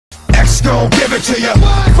X gon' give it to you.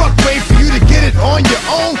 Fuck, wait for you to get it on your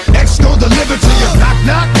own. X gon' deliver to you. Knock,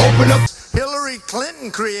 knock, open up. Hillary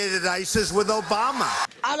Clinton created ISIS with Obama.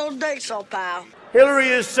 I don't think so, pal. Hillary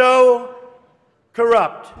is so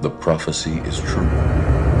corrupt. The prophecy is true.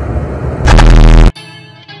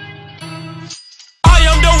 I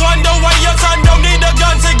am the wonder why your son don't need a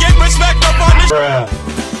gun to get respect up on this.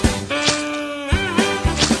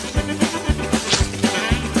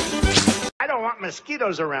 I don't want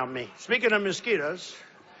mosquitoes around me. Speaking of mosquitoes,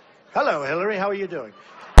 hello, Hillary, how are you doing?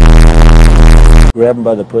 Grab him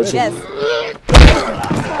by the pussy. Yes.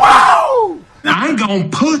 Wow! I'm gonna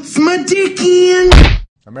put my dick in.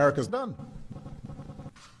 America's done.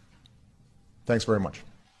 Thanks very much.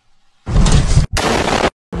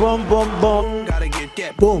 Boom, boom, boom. Gotta get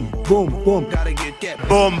that. Boom, boom, boom. Gotta get that.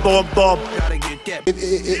 Boom, boom, boom. Gotta get that.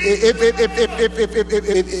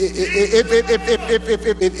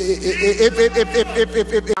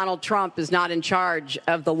 Donald Trump is not in charge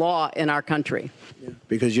of the law in our country.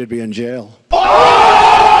 Because you'd be in jail.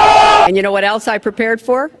 And you know what else I prepared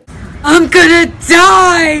for? I'm gonna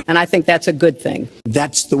die! And I think that's a good thing.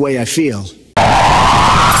 That's the way I feel.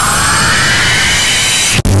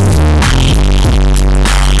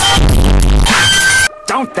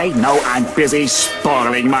 Don't they know I'm busy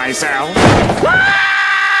spoiling myself?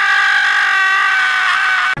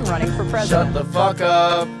 I'm running for president. Shut the fuck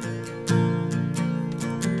up.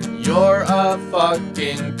 You're a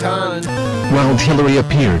fucking cunt. Well, Hillary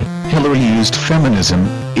appeared. Hillary used feminism.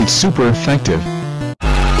 It's super effective.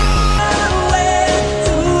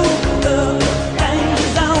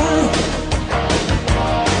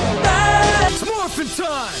 It's morphin'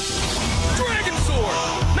 time. Dragon sword.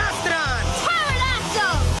 Mastodon.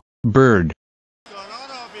 Pterodactyl. Bird. What's going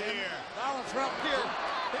on over here? Donald Trump here.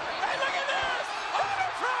 Hey, look at this.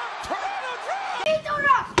 Donald Trump. Donald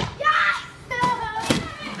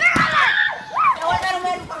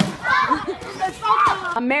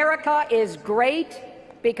Trump. America is great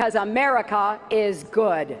because America is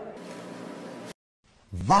good.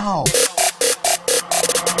 Wow.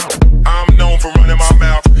 I'm known for running my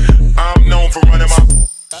mouth. I'm known for running my...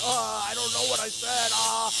 I don't know what I said.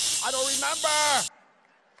 I don't remember.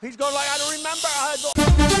 He's going like, I don't remember.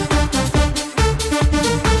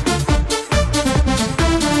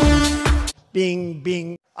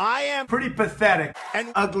 Being. I am pretty pathetic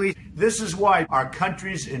and ugly. This is why our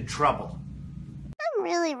country's in trouble. I'm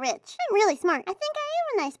really rich. I'm really smart. I think I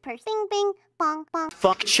am a nice person. Bing, bing, bong, bong.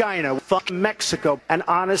 Fuck China, fuck Mexico, and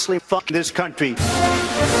honestly, fuck this country.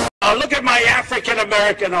 Oh, look at my African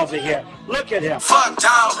American over here. Look at him. Fuck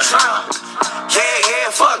Donald Trump. Yeah,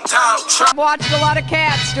 fuck Donald Trump. I've watched a lot of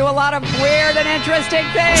cats do a lot of weird and interesting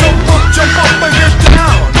things. Jump up and get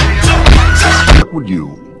down. What would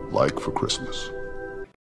you like for Christmas?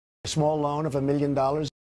 A small loan of $1 million.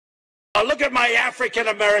 Oh, look at my African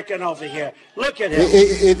American over here. Look at him.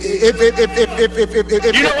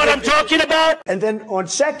 You know what I'm talking about? And then on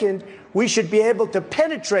second, we should be able to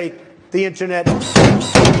penetrate the internet.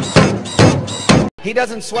 He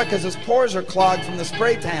doesn't sweat because his pores are clogged from the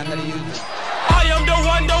spray tan that he uses. I am the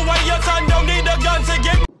wonder why your son don't need a gun to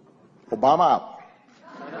get... Obama out.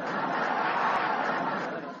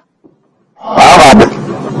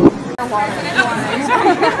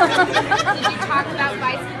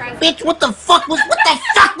 Bitch, what the fuck was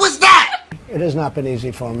that? It has not been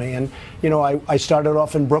easy for me. And, you know, I started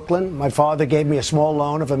off in Brooklyn. My father gave me a small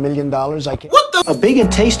loan of $1 million. What the? A big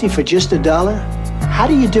and tasty for just $1? How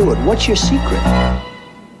do you do it? What's your secret?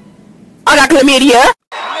 I got chlamydia.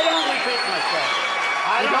 I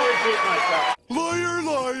don't repeat myself. Liar,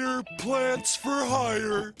 liar, plants for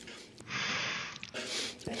hire.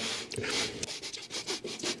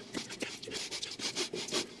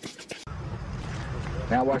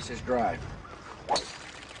 Now watch this drive.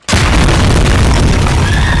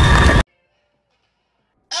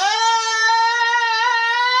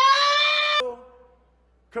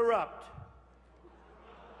 Corrupt.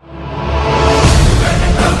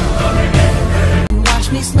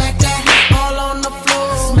 Watch me smack that all on the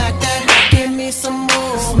floor. Smack that, give me some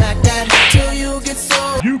more. Smack that till you get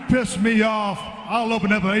sore. You piss me off. I'll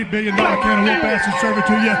open up an $8 billion can of whoop ass and serve it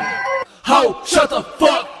to you. Ho, shut the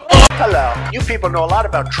fuck up. Hello. You people know a lot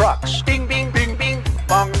about trucks. Bing, bing, bing, bing.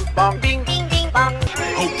 Bong, bong, bing, bing, bing, bong.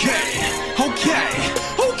 Okay.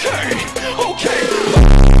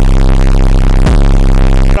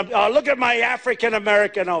 Look at my African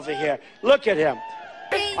American over here. Look at him.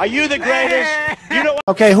 Are you the greatest? You know what?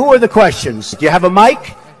 Okay, who are the questions? Do you have a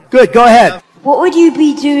mic? Good, go ahead. What would you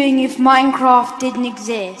be doing if Minecraft didn't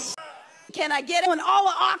exist? Can I get an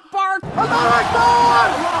Allah Akbar?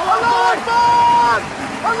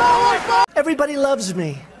 Everybody loves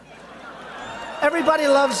me. Everybody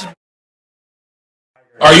loves...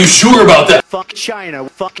 Are you sure about that? Fuck China,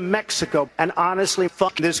 fuck Mexico, and honestly,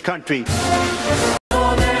 fuck this country.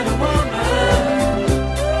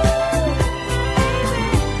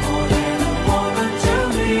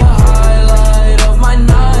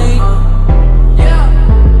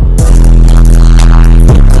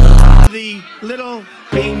 The little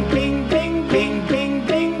bing, bing, bing, bing, bing,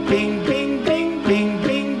 bing, bing, bing, bing, bing,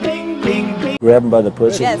 bing, bing, bing, bing. Grab him by the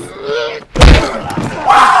pussy. Yes.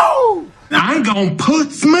 Wow! I ain't gonna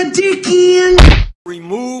put my dick in.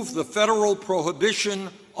 Remove the federal prohibition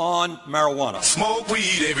on marijuana. Smoke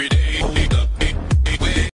weed every day.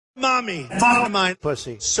 Mommy, follow my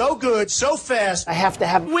pussy. So good, so fast. I have to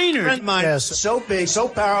have wiener in my ass. So big, so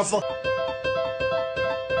powerful.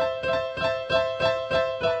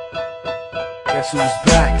 Guess who's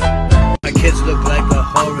back? My kids look like a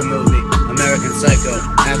horror movie. American Psycho,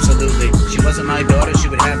 absolutely. She wasn't my daughter, she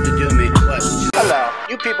would have to do me. What? Hello.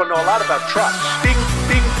 You people know a lot about trucks. Ding,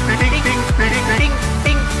 ding, ding, ding, ding, ding, ding,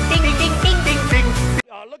 ding, ding, ding, ding, ding, ding.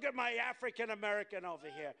 Look at my African American over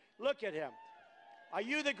here. Look at him. Are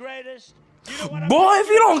you the greatest? You know what Boy, if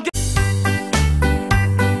you don't get...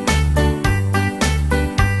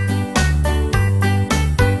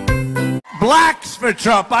 Blacks for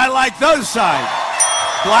Trump. I like those signs.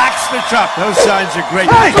 Blacks for Trump. Those signs are great.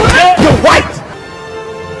 Hey, you're white!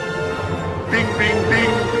 Bing, bing,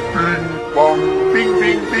 bing, bing, bong. Bing,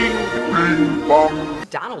 bing, bing, bing, bong.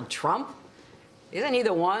 Donald Trump? Isn't he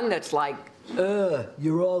the one that's like,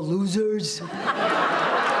 You're all losers.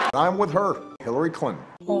 I'm with her, Hillary Clinton.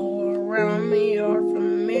 All around me are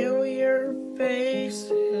familiar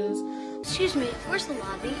faces. Excuse me, where's the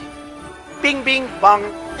lobby? Bing, bing, bong.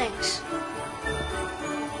 Thanks.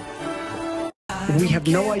 We have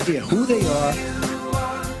no idea who they are,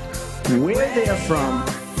 where they are from.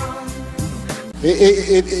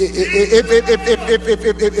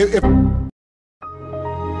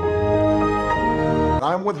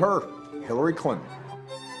 I'm with her, Hillary Clinton.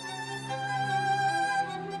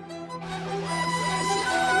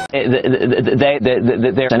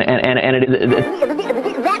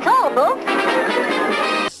 Back home, folks.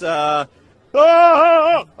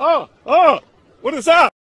 What is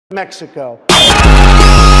that? Mexico.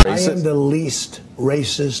 I am the least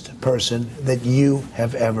racist person that you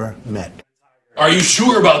have ever met. Are you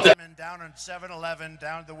sure about that? Down on 7-Eleven,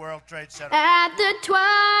 down at the World Trade Center. At the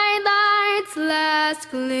twilight's last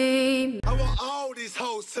gleam. I want all these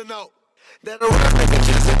hoes to know that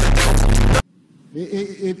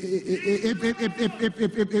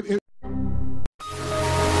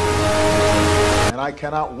And I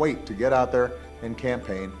cannot wait to get out there and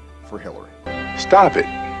campaign for Hillary. Stop it.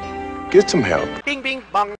 Get some help. Bing, bing,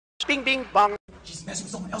 bong. Bing, bing, bong. She's messing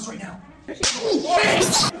with someone else right now.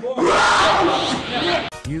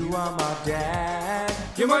 You are my dad.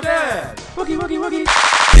 You're my dad. Wookie, wookie, wookie.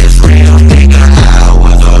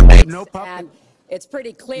 No puppy. and it's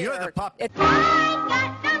pretty clear. You're the puppy.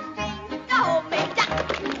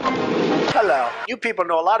 Hello. You people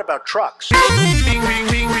know a lot about trucks. Bing, bing, bing,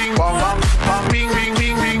 bing, bong, bong, bong, bing, bing,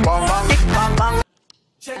 bing, bing, bong, bong, bong, bong.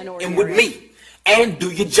 Check in with me and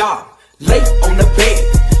do your job. Lay on the bed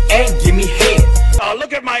and give me head.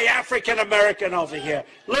 Look at my African American over here.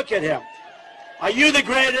 Look at him. Are you the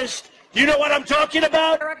greatest? You know what I'm talking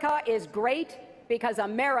about? America is great because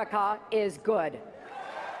America is good.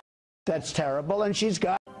 That's terrible, and she's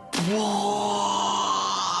got...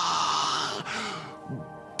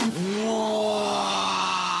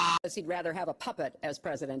 He'd rather have a puppet as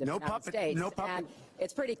president of the United States. No puppet. And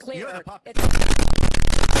it's pretty clear. You're the puppet.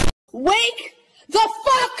 Wake the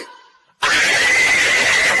fuck!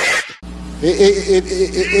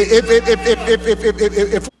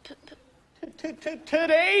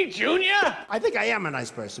 Today, Junior? I think I am a nice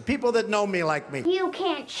person. People that know me like me. You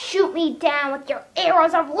can't shoot me down with your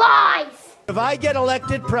arrows of lies! If I get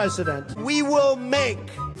elected president, we will make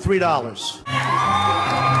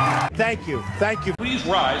 $3. Thank you. Thank you. Please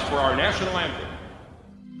rise for our national anthem.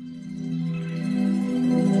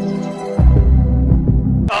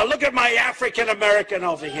 Look at my African American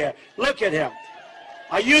over here. Look at him.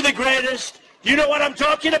 Are you the greatest? You know what I'm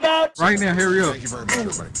talking about? Right now, hurry up. Thank you very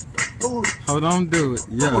much. Hold on, do it.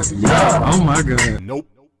 Yeah. Oh my God. Nope.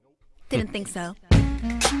 Didn't think so.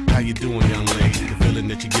 How you doing, young lady? The feeling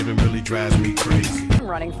that you're giving really drives me crazy. I'm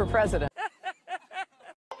running for president.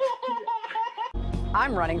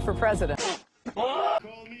 I'm running for president. Call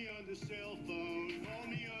me on the cell phone. Call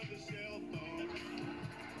me on the cell phone.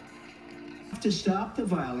 To stop the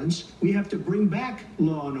violence, we have to bring back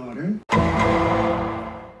law and order.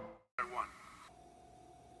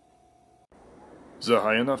 Is that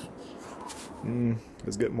high enough?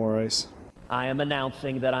 Let's get more ice. I am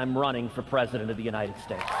announcing that I'm running for President of the United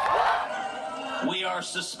States. We are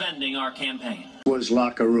suspending our campaign. Was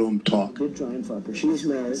locker room talk. Good trying, fucker. She's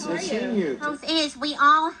married. I've seen you. Truth is, we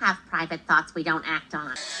all have private thoughts we don't act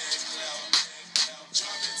on.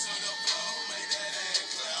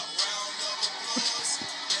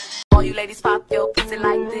 All you ladies pop your pussy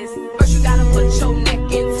like this. First you gotta put your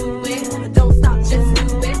neck into it. Don't stop, just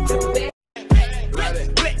do it, do it.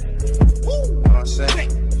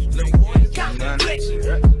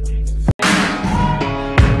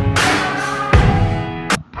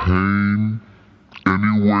 Pain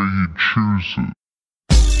any way he chooses.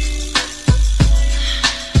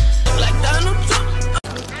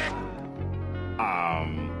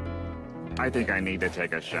 I think I need to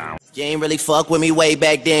take a shower. You ain't really fuck with me way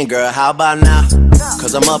back then, girl. How about now?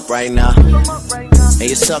 Cause I'm up right now. And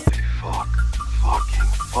you suck.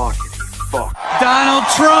 Fuck. Donald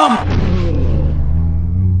Trump!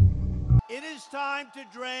 It is time to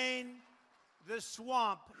drain the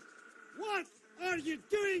swamp. What are you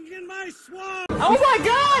doing in my swamp? Oh my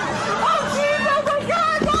god! Oh jeez, oh my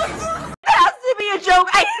god! It has to be a joke.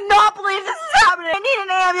 I do not believe this is happening. I need an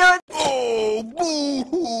ambulance. Oh,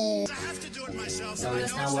 boo-hoo. I have to do it myself. So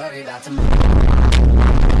let's not worry about tomorrow.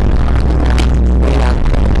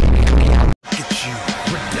 Get you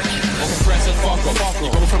ridiculous. Overpress and fuck up. You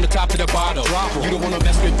go from the top to the bottom. You don't wanna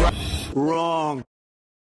mess with Wrong.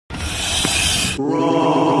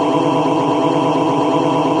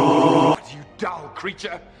 You dull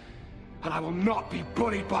creature. And I will not be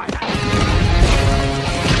bullied by that.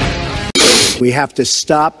 We have to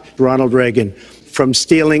stop Ronald Reagan from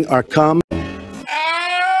stealing our cum.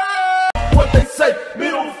 What they say,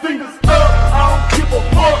 middle fingers up. I don't give a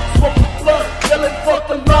fuck. Smoking blood, yelling fuck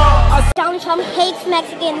the law. Donald Trump hates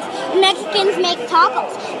Mexicans. Mexicans make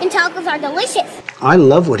tacos, and tacos are delicious. I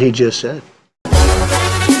love what he just said.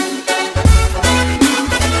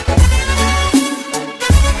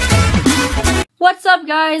 What's up,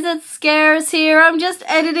 guys? It's Scares here. I'm just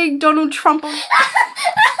editing Donald Trump.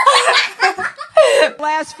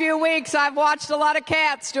 Last few weeks, I've watched a lot of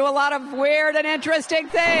cats do a lot of weird and interesting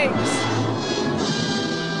things.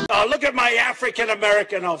 Oh, look at my African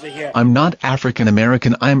American over here. I'm not African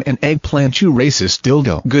American, I'm an eggplant, you racist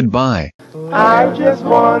dildo. Goodbye. I just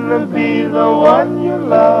wanna be the one you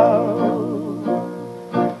love.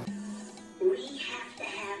 We have to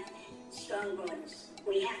have strong borders.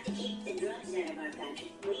 We have to keep the drugs out of our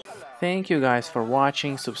country. Thank you guys for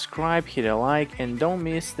watching, subscribe, hit a like, and don't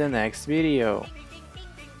miss the next video.